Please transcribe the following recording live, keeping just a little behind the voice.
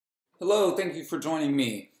Hello, thank you for joining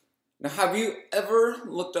me. Now, have you ever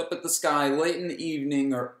looked up at the sky late in the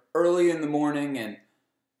evening or early in the morning and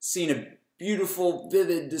seen a beautiful,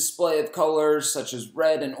 vivid display of colors such as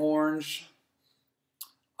red and orange?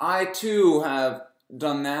 I too have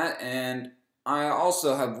done that, and I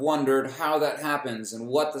also have wondered how that happens and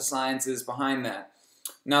what the science is behind that.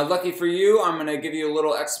 Now, lucky for you, I'm going to give you a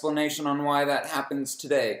little explanation on why that happens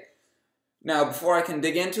today. Now, before I can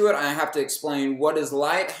dig into it, I have to explain what is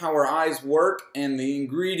light, how our eyes work, and the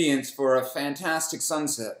ingredients for a fantastic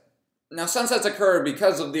sunset. Now, sunsets occur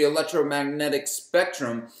because of the electromagnetic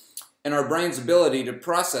spectrum and our brain's ability to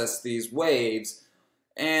process these waves,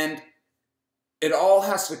 and it all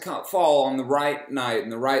has to fall on the right night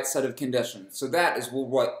and the right set of conditions. So that is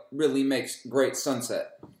what really makes great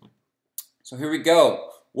sunset. So here we go.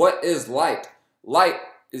 What is light? Light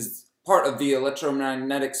is part of the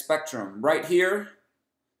electromagnetic spectrum. Right here,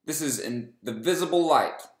 this is in the visible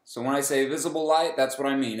light. So when I say visible light, that's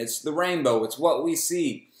what I mean. It's the rainbow. It's what we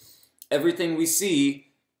see. Everything we see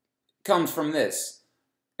comes from this.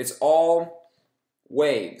 It's all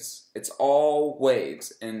waves. It's all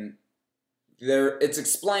waves. And it's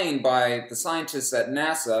explained by the scientists at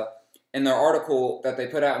NASA in their article that they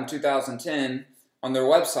put out in 2010 on their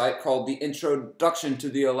website called The Introduction to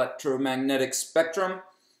the Electromagnetic Spectrum.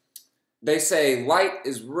 They say light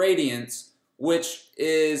is radiance, which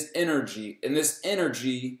is energy, and this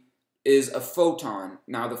energy is a photon.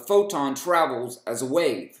 Now, the photon travels as a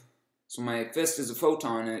wave. So my fist is a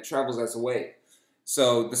photon, and it travels as a wave.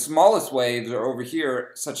 So the smallest waves are over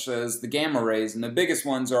here, such as the gamma rays, and the biggest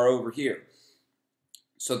ones are over here.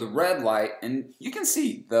 So the red light, and you can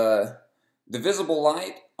see the visible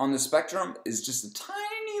light on the spectrum is just a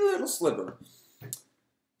tiny little sliver.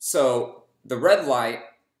 So the red light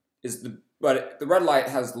but the red light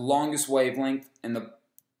has the longest wavelength and the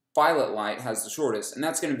violet light has the shortest, and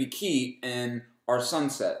that's going to be key in our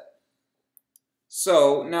sunset.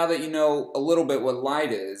 So now that you know a little bit what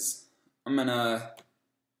light is, I'm going to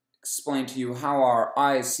explain to you how our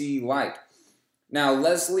eyes see light. Now,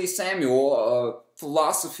 Leslie Samuel, a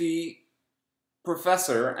philosophy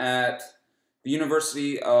professor at the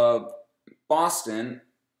University of Boston,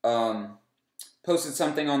 posted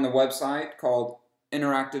something on the website called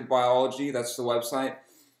Interactive Biology. That's the website.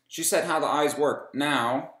 She said how the eyes work.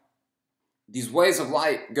 Now, these waves of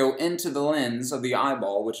light go into the lens of the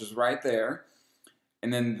eyeball, which is right there,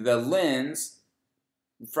 and then the lens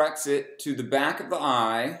refracts it to the back of the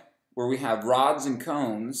eye, where we have rods and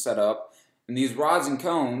cones set up, and these rods and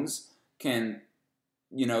cones can,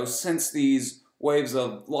 sense these waves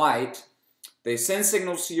of light. They send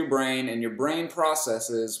signals to your brain, and your brain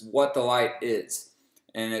processes what the light is.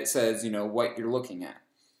 And it says, what you're looking at.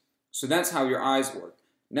 So that's how your eyes work.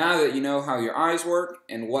 Now that you know how your eyes work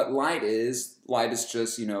and what light is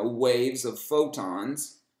just, waves of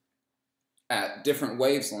photons at different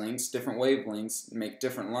wavelengths make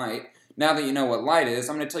different light. Now that you know what light is,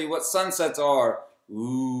 I'm going to tell you what sunsets are.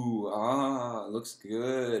 Ooh, looks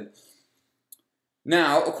good.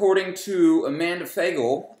 Now, according to Amanda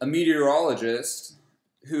Fagel, a meteorologist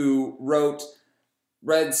who wrote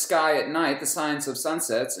Red Sky at Night, The Science of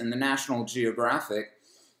Sunsets in the National Geographic,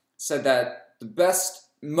 said that the best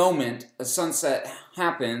moment a sunset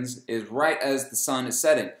happens is right as the sun is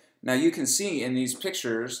setting. Now you can see in these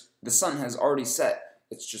pictures, the sun has already set.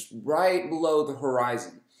 It's just right below the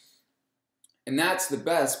horizon. And that's the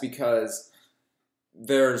best because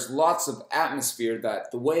there's lots of atmosphere that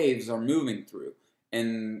the waves are moving through.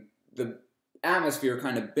 And the atmosphere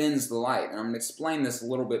kind of bends the light. And I'm going to explain this a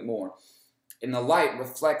little bit more. And the light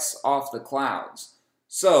reflects off the clouds.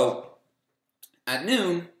 So, at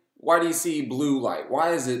noon, why do you see blue light?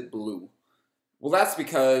 Why is it blue? Well, that's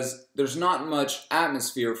because there's not much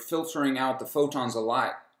atmosphere filtering out the photons of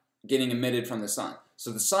light getting emitted from the sun.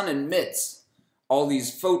 So the sun emits all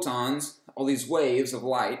these photons, all these waves of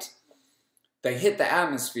light. They hit the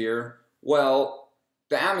atmosphere. Well,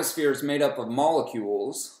 the atmosphere is made up of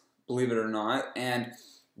molecules, believe it or not, and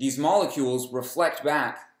these molecules reflect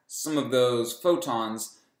back some of those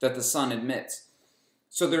photons that the sun emits.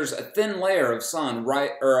 So there's a thin layer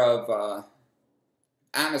of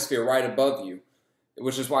atmosphere right above you,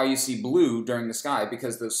 which is why you see blue during the sky,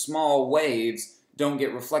 because those small waves don't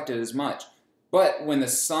get reflected as much. But when the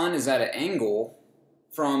sun is at an angle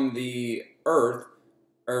from the earth,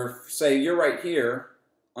 or say you're right here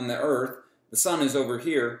on the earth, the sun is over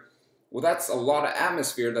here, well, that's a lot of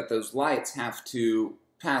atmosphere that those lights have to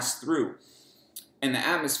pass through. And the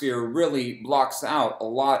atmosphere really blocks out a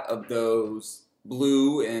lot of those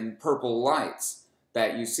blue and purple lights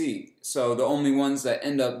that you see. So the only ones that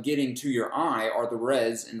end up getting to your eye are the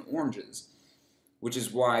reds and oranges. which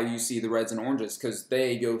is why you see the reds and oranges, because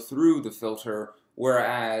they go through the filter,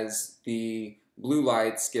 whereas the blue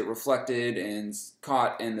lights get reflected and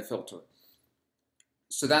caught in the filter.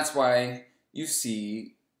 So that's why you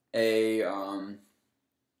see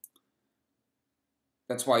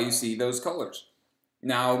that's why you see those colors.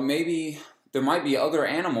 Now, maybe there might be other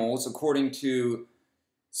animals, according to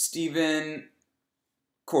Stephen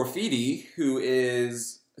Corfidi,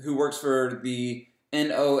 who works for the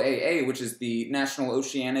NOAA, which is the National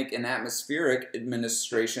Oceanic and Atmospheric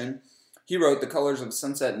Administration. He wrote The Colors of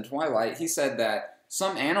Sunset and Twilight. He said that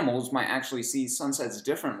some animals might actually see sunsets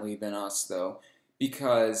differently than us, though,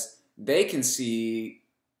 because they can see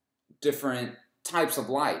different types of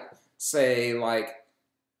light. Say, like,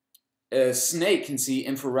 a snake can see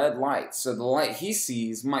infrared light, so the light he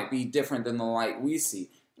sees might be different than the light we see.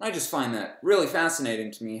 And I just find that really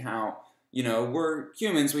fascinating to me, how, you know, we're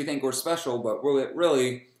humans, we think we're special, but we're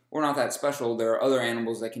not that special. There are other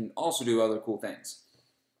animals that can also do other cool things.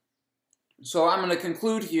 So I'm going to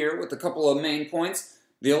conclude here with a couple of main points.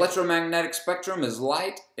 The electromagnetic spectrum is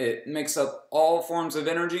light. It makes up all forms of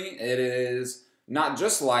energy. It is not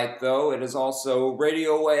just light, though. It is also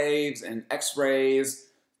radio waves and X-rays,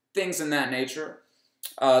 things in that nature.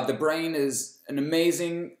 The brain is an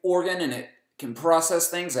amazing organ, and it can process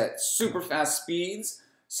things at super fast speeds,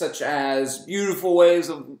 such as beautiful waves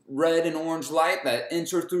of red and orange light that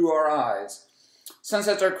enter through our eyes.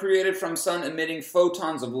 Sunsets are created from sun emitting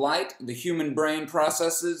photons of light. The human brain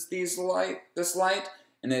processes this light,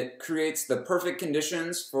 and it creates the perfect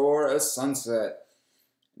conditions for a sunset.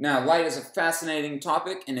 Now, light is a fascinating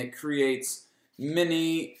topic, and it creates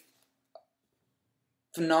many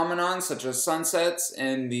phenomenon such as sunsets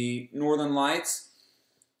and the northern lights,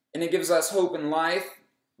 and it gives us hope in life.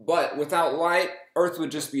 But without light, Earth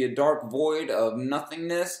would just be a dark void of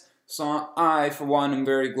nothingness. So I, for one, am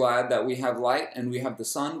very glad that we have light and we have the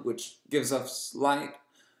sun, which gives us light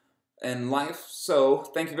and life. So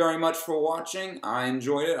thank you very much for watching. I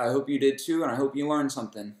enjoyed it. I hope you did too, and I hope you learned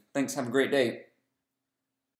something. Thanks. Have a great day.